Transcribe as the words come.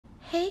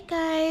Hey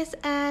guys,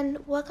 and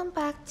welcome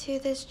back to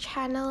this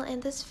channel. In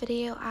this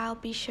video I'll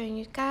be showing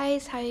you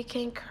guys how you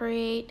can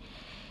create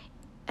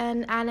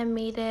an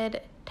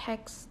animated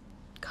text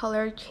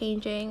color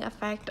changing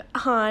effect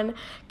on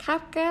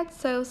CapCut.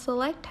 So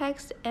select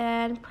text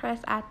and press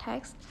add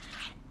text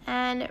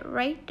and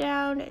write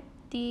down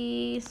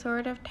the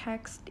sort of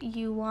text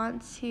you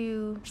want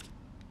to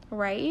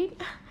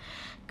write.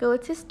 Go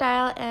to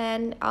style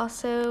and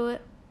also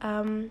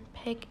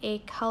pick a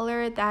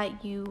color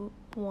that you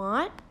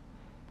want.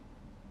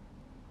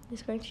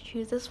 Just going to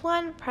choose this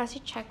one, press the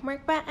check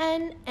mark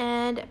button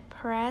and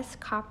press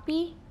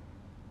copy,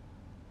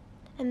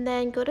 and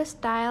then go to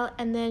style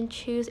and then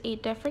choose a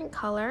different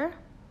color.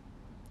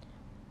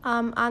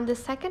 On the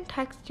second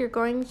text you're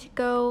going to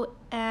go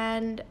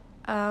and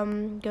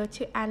go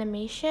to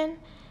animation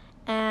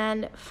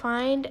and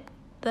find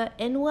the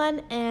in one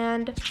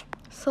and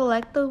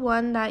select the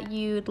one that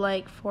you'd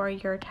like for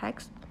your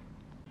text.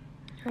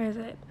 Where is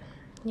it?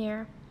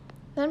 Here.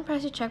 Then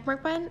press the check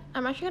mark button.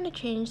 I'm actually going to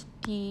change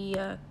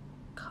the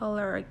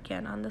color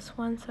again on this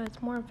one so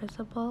it's more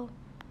visible.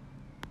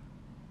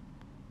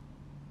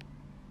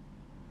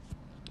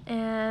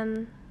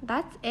 And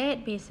that's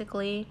it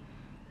basically.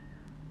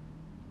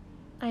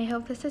 I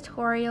hope this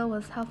tutorial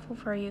was helpful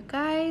for you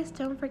guys.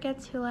 Don't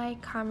forget to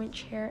like, comment,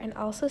 share, and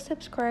also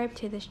subscribe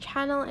to this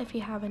channel if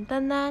you haven't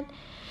done that.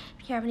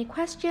 If you have any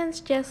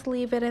questions, just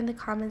leave it in the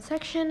comment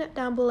section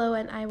down below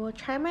and I will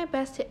try my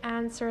best to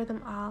answer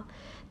them all.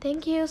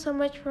 Thank you so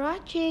much for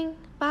watching.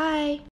 Bye!